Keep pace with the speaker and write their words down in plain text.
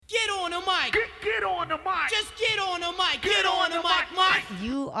on the mic. Just get on the mic. Get on the mic, Mike.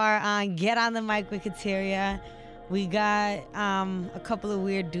 You are on Get on the Mic with Kateria. We got a couple of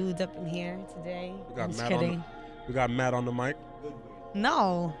weird dudes up in here today. We got Just Matt kidding. we got Matt on the mic.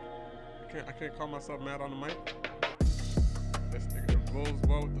 No. I can't call myself Matt on the mic. This nigga rolls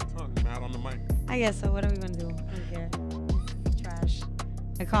well with the tongue. Matt on the mic. I guess so. What are we gonna do? I don't care. He's trash.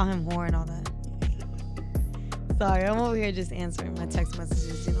 I call him whore and all that. Sorry, I'm over here just answering my text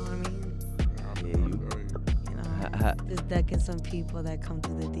messages. You know what I mean? Yeah, You know, just decking some people that come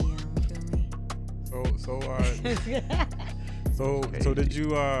through the DM. Feel me? So did you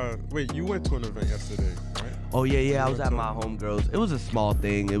wait? You went to an event yesterday, right? Oh yeah. I was at my homegirls. It was a small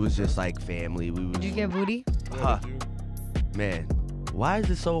thing. It was just like family. Did you get booty? Man, why is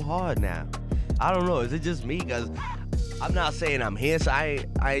it so hard now? I don't know. Is it just me? Cause I'm not saying I'm handsome. I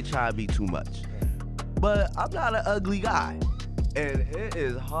ain't trying to be too much. But I'm not an ugly guy. And it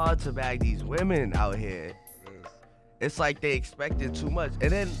is hard to bag these women out here. It's like they expected too much.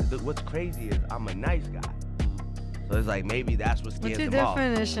 And then what's crazy is I'm a nice guy. So it's like maybe that's what scares What's your them off.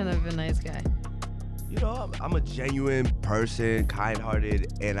 definition of a nice guy? You know, I'm a genuine person,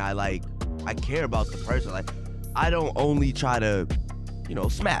 kind-hearted, and I care about the person. Like, I don't only try to,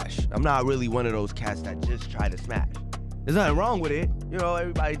 smash. I'm not really one of those cats that just try to smash. There's nothing wrong with it. You know,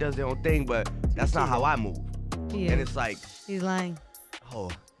 everybody does their own thing, but that's not how I move. Yeah. And it's like, He's lying. oh,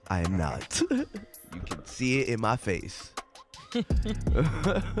 I am not. You can see it in my face.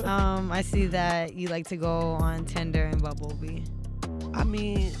 I see that you like to go on Tinder and Bumblebee. I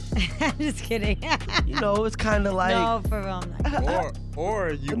mean, I'm just kidding. It's kind of like. No, for real, I'm not.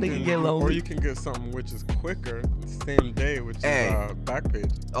 Or you can get something which is quicker, same day, which is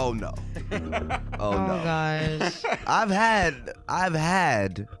Backpage. Oh no. Oh no. Gosh. I've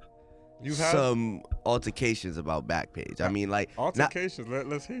had You've had some altercations about Backpage. I mean, like altercations.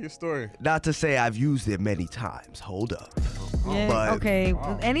 Let's hear your story. Not to say I've used it many times. Hold up. Yeah, But- okay.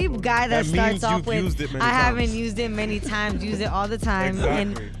 Any guy that starts off with, I haven't used it many times, use it all the time,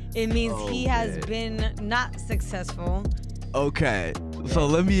 Exactly. and it means he has man. been not successful. Okay, so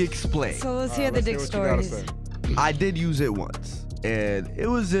let me explain. So let's hear the dick stories. I did use it once, and it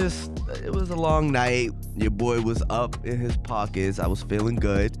was a long night. Your boy was up in his pockets. I was feeling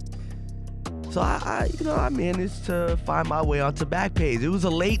good. So I managed to find my way onto Backpage. It was a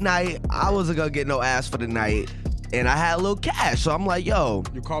late night. I wasn't gonna get no ass for the night, and I had a little cash. So I'm like, yo.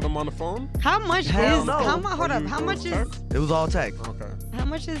 You called him on the phone? How much Hell is? no. Hold up. How much is? text? It was all text. Okay. How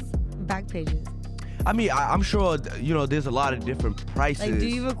much is Backpages? I mean, I'm sure there's a lot of different prices. Like, do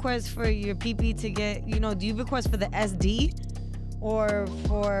you request for your PP to get? Do you request for the SD, or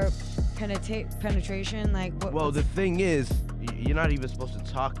for penetration? Like, what? Well, the thing is, you're not even supposed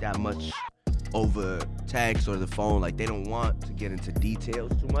to talk that much over text or the phone. Like, they don't want to get into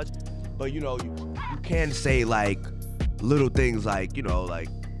details too much. But you can say like little things like, like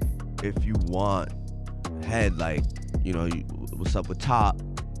if you want head, like, what's up with top?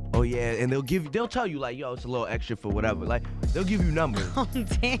 Oh yeah, and they'll tell you like, yo, it's a little extra for whatever. Like, they'll give you numbers. Oh,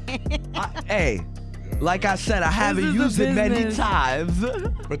 damn. Hey, like I said, I haven't used it many times.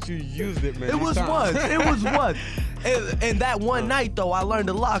 But you used it many It was times. once. It was once. And that one night though, I learned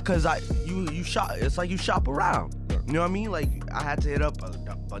a lot because you shop. It's like you shop around. You know what I mean? Like, I had to hit up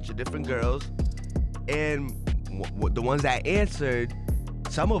a bunch of different girls, and the ones that answered,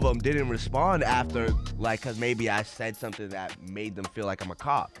 some of them didn't respond after, like, cause maybe I said something that made them feel like I'm a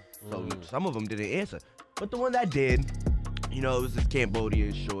cop. So some of them didn't answer. But the one that did, it was this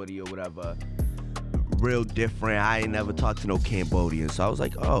Cambodian shorty or whatever. Real different. I ain't never talked to no Cambodian. So I was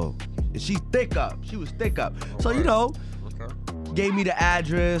like, oh, she's thick up. She was thick up. So, Okay. gave me the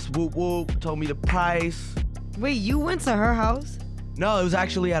address, whoop whoop, told me the price. Wait, you went to her house? No, it was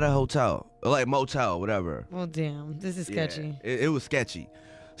actually at a hotel, or like motel, whatever. Well, damn, this is sketchy. Yeah, it was sketchy.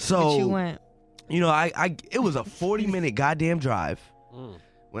 So But you went. It was a 40-minute goddamn drive.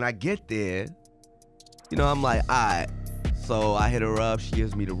 When I get there, I'm like, all right. So I hit her up. She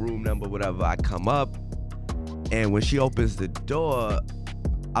gives me the room number, whatever. I come up, and when she opens the door,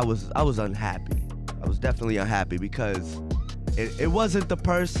 I was unhappy. I was definitely unhappy because it wasn't the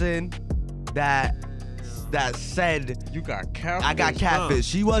person that said you got catfish. I got catfish.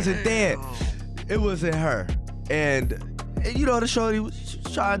 She wasn't there. It wasn't her. And the shorty was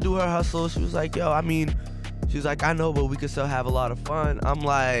trying to do her hustle. She was like, yo, she was like, I know, but we could still have a lot of fun. I'm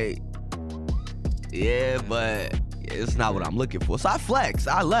like, yeah, but it's not what I'm looking for. So I flexed.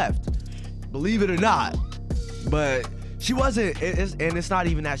 I left. Believe it or not. But she wasn't, and it's not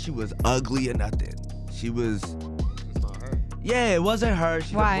even that she was ugly or nothing. She was, It's not her. yeah, it wasn't her.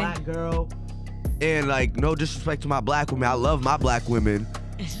 She's Why? a black girl. And like, no disrespect to my black women. I love my black women.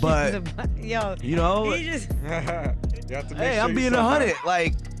 But yo, you know, he just You have to make hey, sure I'm you being said 100. that.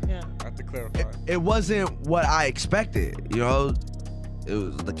 Like, yeah. I have to clarify. it wasn't what I expected. You know, it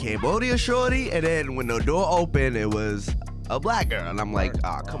was the Cambodia shorty, and then when the door opened, it was a black girl, and I'm like,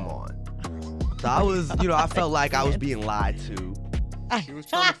 ah, come on. So I was, you know, I felt like I was being lied to. She was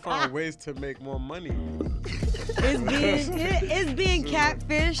trying to find ways to make more money. Is being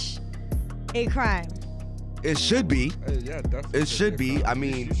catfish a crime? It should be. Yeah, definitely. It should be. crime. I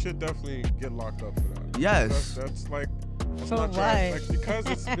mean- you should definitely get locked up for that. Yes. That's like, that's For not right. what? Like, because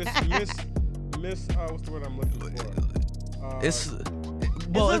it's what's the word I'm looking for? It's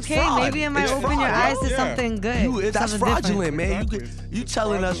well, it's okay. fraud. Maybe it might It's open fraud. your eyes to Yeah. something good. That's something fraudulent, different. man. Exactly. You It's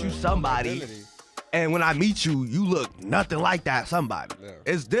telling us you fraudulent somebody, identity. and when I meet you, you look nothing like that somebody. Yeah.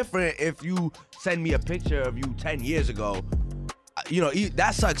 It's different if you send me a picture of you 10 years ago. You know,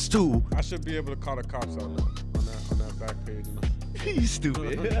 that sucks too. I should be able to call the cops on that back page. You know? You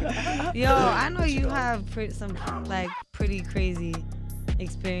stupid. Yo, I know you have some like pretty crazy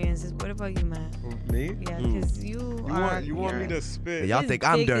experiences. What about you, Matt? Me? Yeah, because you are. You want me to spit? Y'all his think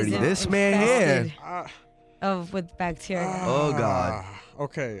I'm dick is dirty? This man infested here. Ah, of with bacteria. Oh, God.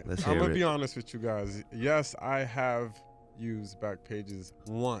 Okay, Let's I'm hear gonna it. be honest with you guys. Yes, I have used back pages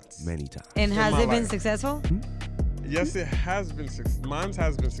once. Many times. And has my it been life. successful? Yes, it has been. Mine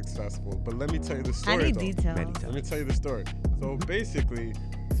has been successful, but let me tell you the I story. need though. details. Many Let times. me tell you the story. So basically,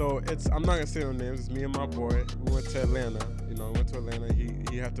 I'm not gonna say no names. It's me and my boy. We went to Atlanta. You know, went to Atlanta.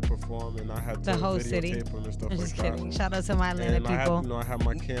 He had to perform, and I had to The whole city. videotape him and stuff I'm like just that. kidding. Shout out to my Atlanta And people. I had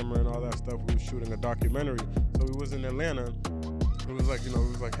my camera and all that stuff. We were shooting a documentary. So we was in Atlanta. It was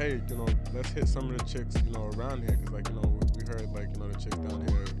like, hey, let's hit some of the chicks, around here. Cause like, we heard like, the chicks down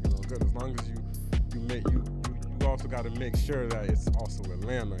here, good. As long as you also got to make sure that it's also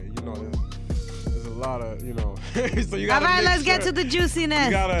Atlanta. There's a lot of, so you All gotta right, make let's get sure- to the juiciness.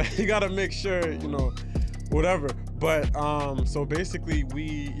 you gotta make sure, whatever. But so basically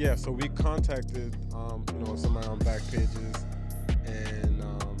we contacted somebody on back pages, and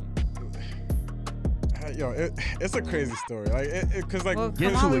it's a crazy story. Like cause like Well,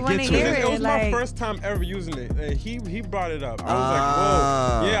 Get come on, to we it, want to get to hear it. it. it was my like, first time ever using it. And he brought it up. I was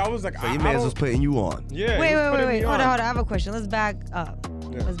Ah. like, whoa. Yeah, I was like, So I your man's don't- was putting you on. Yeah. wait, he was putting me Hold on. on. I have a question. Let's back up.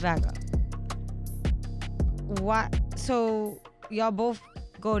 Yeah. Let's back up. Why? So y'all both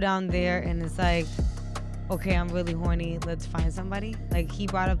go down there, and it's like, okay, I'm really horny. Let's find somebody. Like he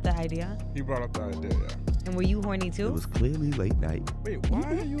brought up the idea, He brought up the idea, yeah. and were you horny It too? was clearly late night. Wait, why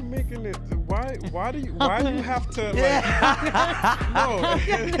are you making it? Why do you have to like? No.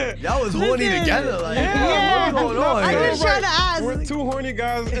 Y'all was horny Listen. together. Like, Yeah. what's going on I here? just trying to ask. We're two horny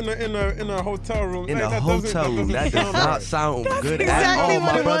guys in a hotel room. In Like, a that hotel room. That does sound not right. sound good exactly at all,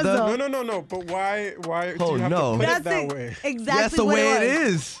 what my it was, brother. though. No. But why Oh, do you have no. to put That's it that it- way? exactly That's the what way it it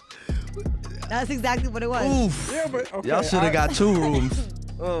was. is. That's exactly what it was. Oof. Yeah, but okay. Y'all should have got 2 rooms.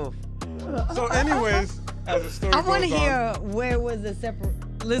 So, anyways, as the story I want to goes hear on, where was the separate.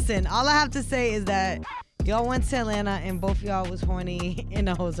 Listen, all I have to say is that y'all went to Atlanta and both y'all was horny in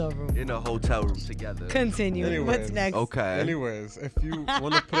a hotel room. In a hotel room together. Continue. Anyways. What's next? Okay. anyways, if you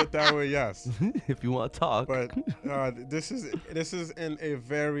want to put it that way, yes. If you want to talk. But this is in a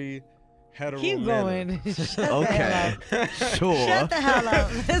very hetero Keep manner. going. Shut the hell Okay. up. Sure. Shut the hell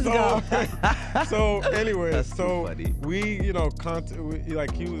up. Let's go. So anyways, That's too so funny. we, he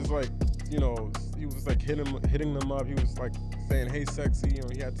was like, he was like hitting them up. He was like saying, "Hey, sexy,"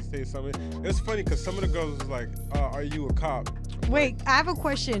 he had to say something. It's funny because some of the girls was like, "Are you a cop?" Wait, I have a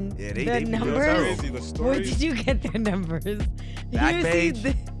question. Yeah, the they be That's numbers. crazy. The Where stories. did you get their numbers? Back You see page?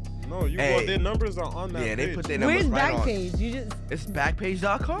 the- No, Hey. their numbers are on that Yeah, page. they put their numbers Where's right on. Backpage? You just It's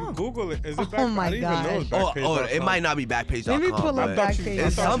backpage.com. Google it. Is Oh it back? my I didn't even know it was gosh. Backpage. Oh, it might not be backpage.com. Let me pull but up Backpage.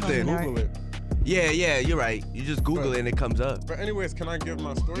 It's I thought you something. should Google it. Yeah, you're right. You just Google But- it and it comes up. But anyways, can I give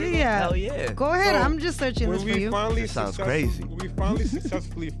my story? though? yeah. Hell yeah. Go ahead. So, I'm just searching When this for we you. finally This sounds we finally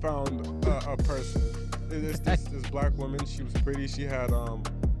successfully found a person. It's this black woman. She was pretty. She had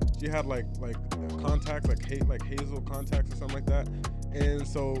like contacts, like hazel contacts or something like that. And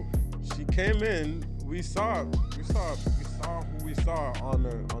so she came in. We saw who we saw on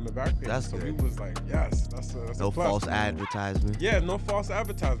the back page. That's so good. we was like, yes, that's No a plus. false advertisement. Yeah, no false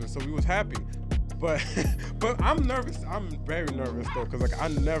advertisement. So we was happy. But I'm nervous. I'm very nervous though, cause like I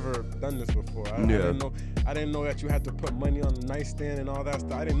never done this before. I didn't know that you had to put money on the nightstand and all that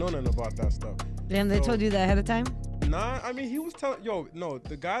stuff. I didn't know nothing about that stuff. Damn, they So- told you that ahead of time? Nah, I mean he was telling.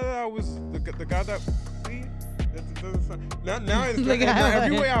 The guy that I was, the guy that see. It doesn't sound, now it's The guy now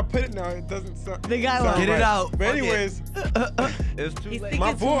every what? way I put it now it doesn't sound. The guy sound what? Get it right. out. But Fuck it. anyways, It's too He's late. thinking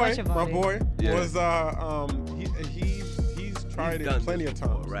my too much boy about it. was Yeah. he's tried done it plenty this of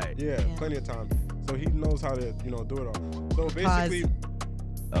before, times. right. Yeah, Yeah. plenty of times. So he knows how to, do it all. So basically,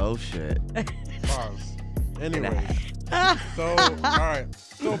 Oh shit. pause. Anyway, so all right.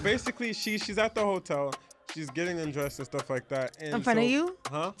 So basically, she's at the hotel. She's getting undressed and stuff like that. And In front of so- you?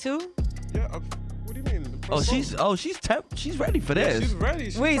 Huh? Too? Yeah. What do you mean? She's ready for Yeah, this. she's ready.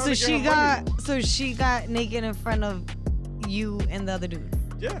 She's Wait, trying so to get her money. she got naked in front of you and the other dude.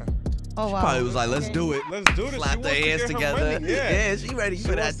 Yeah. Oh wow. Probably was like, let's Okay. do it. Let's do this. Slap She their wants to hands get her together. money. Yeah. she ready She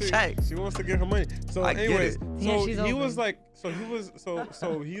for that wants to- check. She wants to get her money. So, I get anyways, it. Yeah, so she's he open. was like, so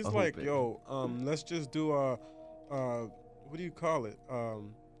he's I'm like, hoping. yo, let's just do what do you call it?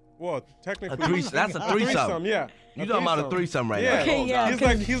 Well, technically, A threesome. That's a threesome. Yeah. You talking about a threesome right Yeah. now? Okay,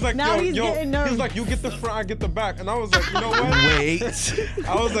 yeah. He's like, now yo, he's getting nervous. he's like, you get the front, I get the back, and I was like, you know what? Wait.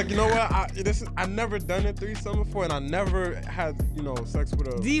 I was like, you know what? I never done a threesome before, and I never had, sex with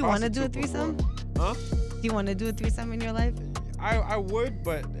a. Do you want to do a prostitute threesome? before. Huh? Do you want to do a threesome in your life? I would,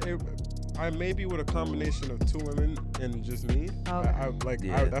 but I maybe with a combination of two women and just me. Okay.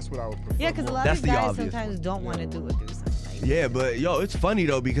 Yeah. That's what I would prefer. Yeah, because a more. lot That's of the guys obvious sometimes one. don't want to do a threesome. Like, Yeah, but yo, it's funny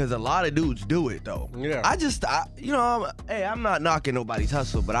though because a lot of dudes do it though. Yeah. I'm not knocking nobody's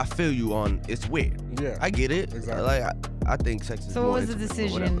hustle, but I feel you on it's weird. Yeah. I get it. Exactly. Like I think sex is So more what was the intimate or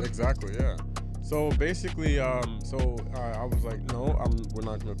decision? whatever. Exactly. Yeah. So basically, I was like, no, we're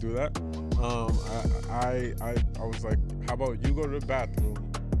not gonna do that. I was like, how about you go to the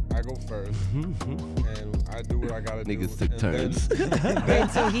bathroom, I go first, and I do what I gotta do. Niggas took and turns. Wait,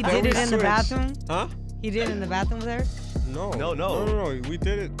 so he Then did it we in the switched. bathroom? Huh? He did it in the bathroom with her? No. No. We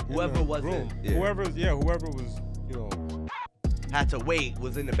did it. Whoever in the was room. it, yeah. Whoever was, Had to wait.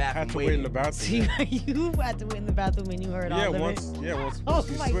 Was in the bathroom had to waiting. wait in the bathroom. So you had to wait in the bathroom when you heard all Yeah, of it? once Oh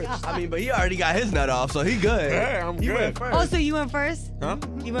we my switched. God. I mean, but he already got his nut off, so he good. Yeah, I'm he good. went first. Oh, so you went first? Huh?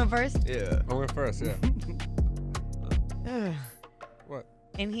 You went first? Yeah. I went first. Yeah. Ugh. What?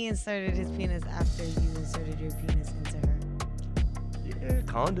 And he inserted his penis after you inserted your penis into her. Yeah,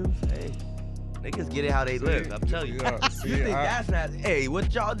 condoms. Hey, niggas get it how they See? live. I'm telling you. Yeah, see, You think I- that's not? Hey,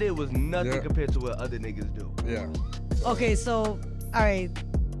 what y'all did was nothing Yeah. compared to what other niggas do. Yeah. Okay, so, all right.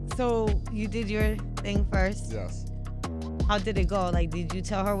 So you did your thing first. Yes. How did it go? Like, did you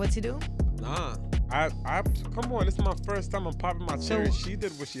tell her what to do? Nah. I come on, this is my first time I'm popping my cherry. She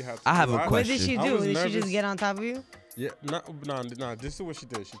did what she had to I do. have a What question. did she I do? was Did she nervous. just get on top of you? Yeah, nah, this is what she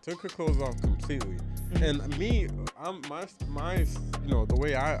did. She took her clothes off completely. And me, I'm my the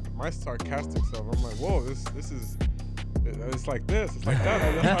way my sarcastic self, I'm like, whoa, this is it's like this, it's like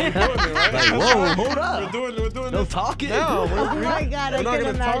that. That's how we're doing it, right? Like, whoa, hold up. We're doing No this. talking. now. Oh my God, I We're not can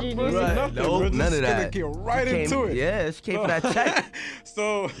gonna talk imagine first you. or Right. nothing. Nope, We're just none of gonna that. get right She came- into it. Yeah, she came for that check.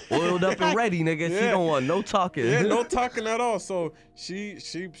 So Oiled up and ready, nigga. She Yeah. don't want no talking. yeah, no talking at all. So she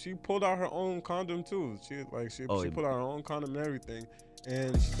pulled out her own condom too. She Oh, pulled out her own condom and everything,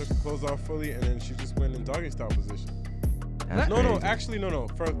 and she took her clothes off fully, and then she just went in doggy style position. That's No, crazy. actually, no.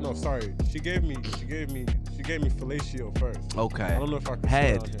 First, no, sorry. She gave me fellatio first. Okay. I don't know if I can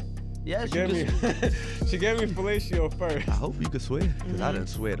Head. swear on here. Yeah, She gave me she gave me fellatio first. I hope you could swear, because I done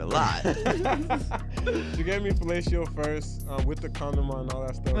sweared a lot. She gave me fellatio first with the condom on and all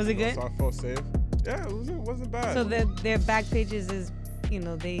that stuff. Was it good? So I felt safe. Yeah, it wasn't bad. So their back pages is,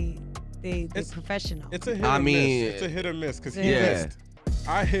 they It's- professional. It's a hit I or mean- miss. It's a hit or miss because he Yeah. missed.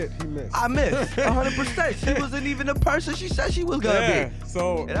 I hit, he missed. I missed 100%. She wasn't even the person she said she was gonna yeah. be.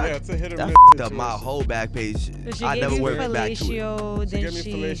 So And I- it's a hit or That miss. f***ed up my situation. whole back page. So she I gave never you went back to it. fellatio, She then gave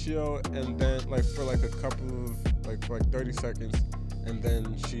me fellatio, and then for a couple of for 30 seconds, and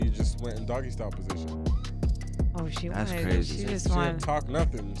then she just went in doggy style position. Oh, she That's wanted. crazy. She She just didn't wanted. talk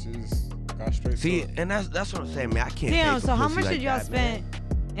nothing. She just got straight See, to it. and that's what I'm saying, man. I can't. Damn. pay for So how pussy much like did y'all that, spend, man.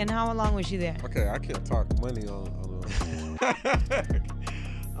 and how long was she there? Okay, I can't talk money on I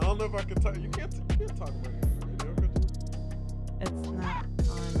don't know if I can talk. You can't talk money on the radio, could you? It's not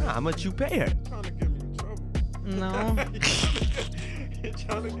on. Nah, how much you pay her? You're trying to get me in trouble. No. You're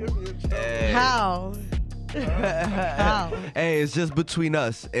trying to get me in trouble. Hey. How? How? Hey, it's just between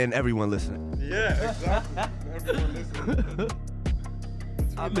us and everyone listening. Yeah, exactly. Everyone listening.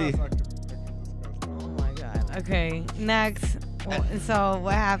 I Between mean- us, I can discuss Oh my God. Okay. Next. So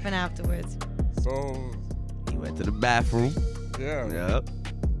what happened afterwards? that. So, He went to the bathroom. yeah. Yep.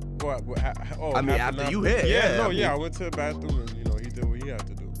 What oh, I mean, happened after you hit, yeah, no, I mean- I went to the bathroom and he did what he had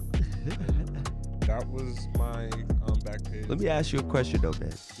to do. That was my back page. Let me ask you a question though,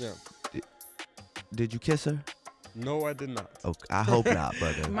 man. Yeah. Did you kiss her? No, I did not. Okay, I hope not, Oh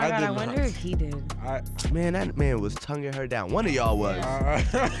brother. my I God. did I wonder not. if he did. Man, that man was tonguing her down. One of y'all was.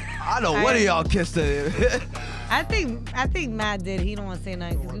 Yeah. I know one of y'all kissed her. I think Matt did. He don't want to say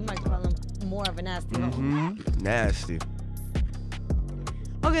nothing because we might call him more of a nasty hoe. Nasty.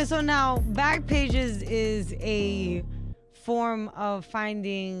 Okay, so now Backpages is a form of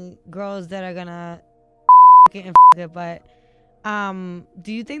finding girls that are gonna it and it, but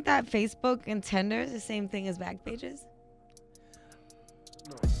do you think that Facebook and Tinder is the same thing as Backpages?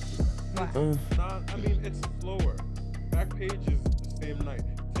 No. Why? I mean, it's slower. Backpage is the same night.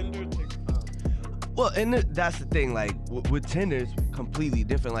 Tinder takes time. Well, and that's the thing. Like with Tinder, it's completely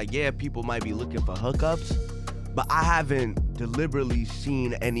different. Like, yeah, people might be looking for hookups, but I haven't deliberately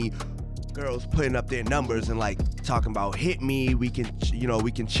seen any girls putting up their numbers and like talking about hit me. We can,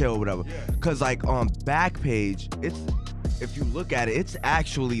 we can chill, whatever. Yeah. Cause like on Backpage, if you look at it, it's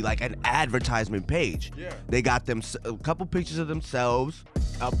actually like an advertisement page. Yeah. They got them a couple pictures of themselves,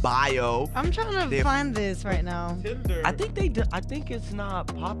 a bio. I'm trying to find this right now. Tinder. I think I think it's not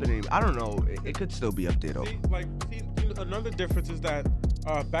popping anymore. I don't know. It could still be up there though. See, another difference is that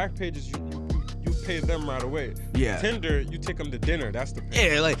Backpages, you pay them right away. Yeah. Tinder, you take them to dinner. That's the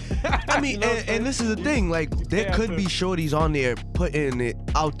pay. Yeah, like, I mean, You know what I'm and this is the saying? thing, like, You there pay could after- be shorties on there putting it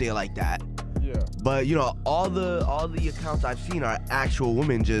out there like that, Yeah. but all the accounts I've seen are actual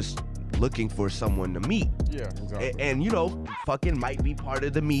women just looking for someone to meet, Yeah, exactly. and fucking might be part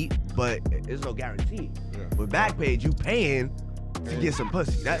of the meet, but there's no guarantee. Yeah. With Backpage, you paying to get some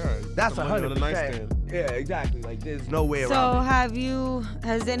pussy. Yeah, That's some money on the 100%. nightstand. Yeah, exactly. Like, there's no way So around it.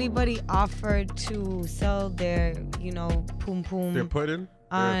 has anybody offered to sell their, poom poom They're pudding.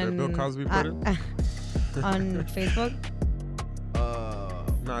 on Bill Cosby pudding. on Facebook?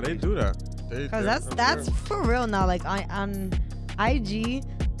 Nah, they do that. Cause that's for real now. Like on IG,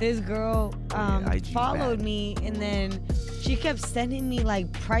 this girl IG's followed bad. me, and then she kept sending me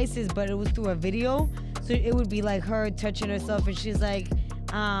like prices, but it was through a video. So it would be like her touching herself, and she's like,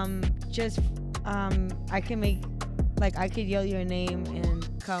 I can make, like, I could yell your name and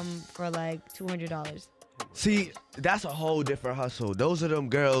come for like $200. See, that's a whole different hustle. Those are them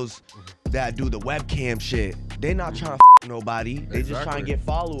girls that do the webcam shit. They're not trying to nobody. They just trying to Exactly. get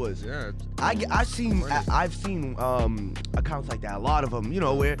followers. Yeah. I've seen accounts like that. A lot of them,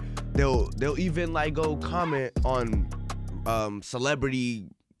 where they'll even like go comment on celebrity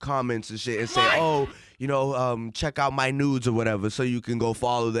comments and shit and say, check out my nudes or whatever, so you can go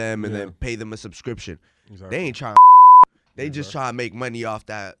follow them and Yeah. then pay them a subscription. Exactly. They ain't trying. They just trying to make money off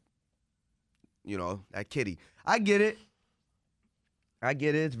that. That kitty. I get it.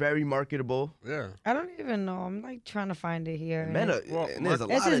 It's very marketable. Yeah. I don't even know. I'm like trying to find it here. Men are, Well, and there's a It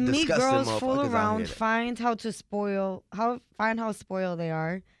lot says of meet disgusting girls fool motherfuckers out around, here. find how spoiled they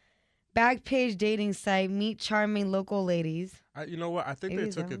are. Backpage dating site, meet charming local ladies. You know what? I think Maybe they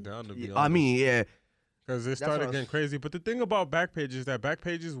took so. it down to be honest. I mean, yeah. Because it what started I was- getting crazy. But the thing about Backpages is that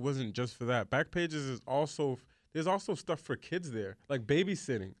Backpages wasn't just for that. Backpages is also, there's also stuff for kids there, like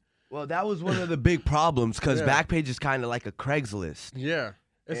babysitting. Well, that was one of the big problems because Yeah. Backpage is kind of like a Craigslist. Yeah.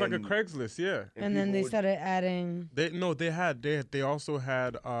 It's like a And- Craigslist, yeah. And then they people would- started adding. They also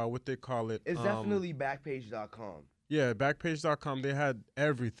had what they call it. It's definitely Backpage.com. Yeah, Backpage.com. They had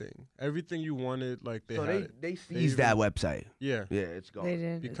everything you wanted. Like they So had it. they They seized that website. Yeah, Yeah, it's gone. They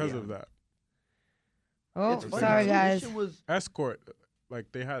did. because Yeah. of that. Oh, It's funny sorry too, guys. This shit was, Escort,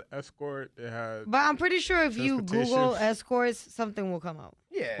 like they had escort. They had. But I'm pretty sure if you Google Transportation. escorts, something will come out.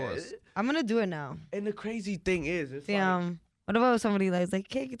 yeah. course. I'm gonna do it now. And the crazy thing is, it's See, what about if somebody like,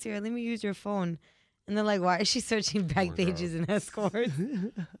 hey, Katira, let me use your phone, and they're like, why is she searching Backpages and escorts?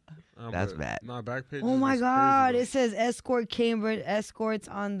 That's but- bad. Nah, Backpages. Oh my is God! crazy, It says escort Cambridge, escorts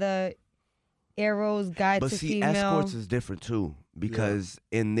on the Arrows Guide But to see, Female. escorts is different too because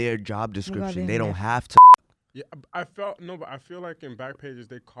in their job description, they they don't have- have to. though. Yeah, I feel like in Backpages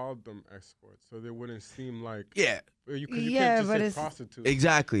they called them escorts, so they wouldn't seem like. Yeah, You Yeah, can't just but say it's- prostitute.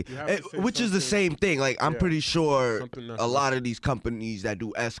 exactly. You have to say Which is the something- same thing. Like I'm Yeah. pretty sure Something that's a lot like- of these companies that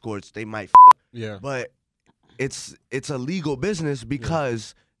do escorts, they might, Yeah. but it's a legal business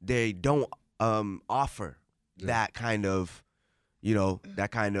because they don't offer Yeah. that kind of,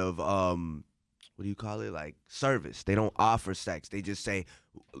 what do you call it? Like service. They don't offer sex. They just say,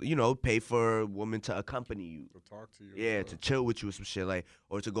 pay for a woman to accompany you. To talk to you. Yeah, to chill with you or some shit like,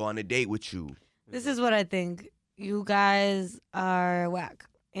 or to go on a date with you. This is what I think. You guys are whack,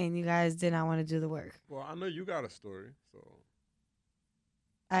 and you guys did not want to do the work. Well, I know you got a story, so.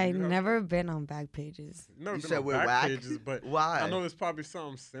 I You have- never been on Backpages. Never You been said on we're whack? Backpages, but Why? I know there's probably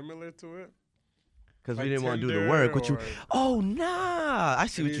something similar to it. Because Like we didn't want to do the Tinder work. What you? or Oh nah, I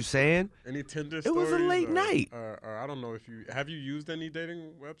see what Any- you're saying. Any Tinder It was a stories, late night. Or I don't know if you have you used any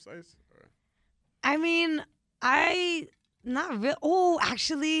dating websites. Or? I mean, not real. Oh,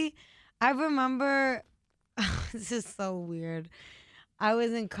 actually, I remember. This is so weird. I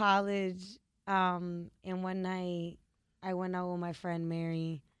was in college, and one night I went out with my friend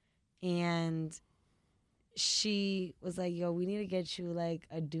Mary, and she was like, yo, we need to get you like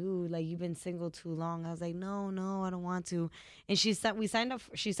a dude. Like, you've been single too long. I was like, no, I don't want to. And she signed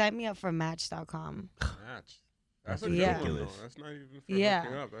me up for Match.com. Match. That's a Yeah. good one, though. That's not even for Yeah.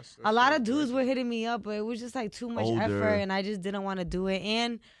 hooking up. That's A lot so of dudes aggressive. were hitting me up, but it was just like too much Older. effort, and I just didn't want to do it.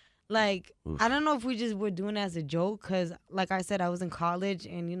 And like, Oof. I don't know if we just were doing it as a joke, because like I said, I was in college,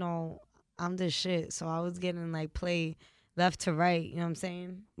 and you know, I'm the shit, so I was getting like play left to right. You know what I'm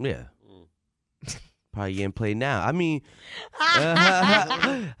saying? Yeah. Probably getting played now. I mean,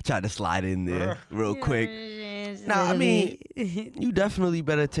 tried to slide in there real quick. Nah, I mean, you definitely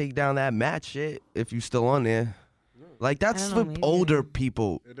better take down that match shit if you still on there. Like, that's I for don't know, maybe. older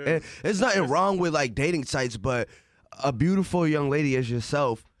people. It is. There's nothing wrong with like dating sites, but a beautiful young lady as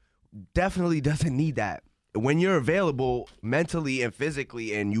yourself definitely doesn't need that. When you're available mentally and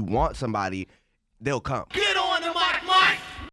physically and you want somebody, they'll come. Get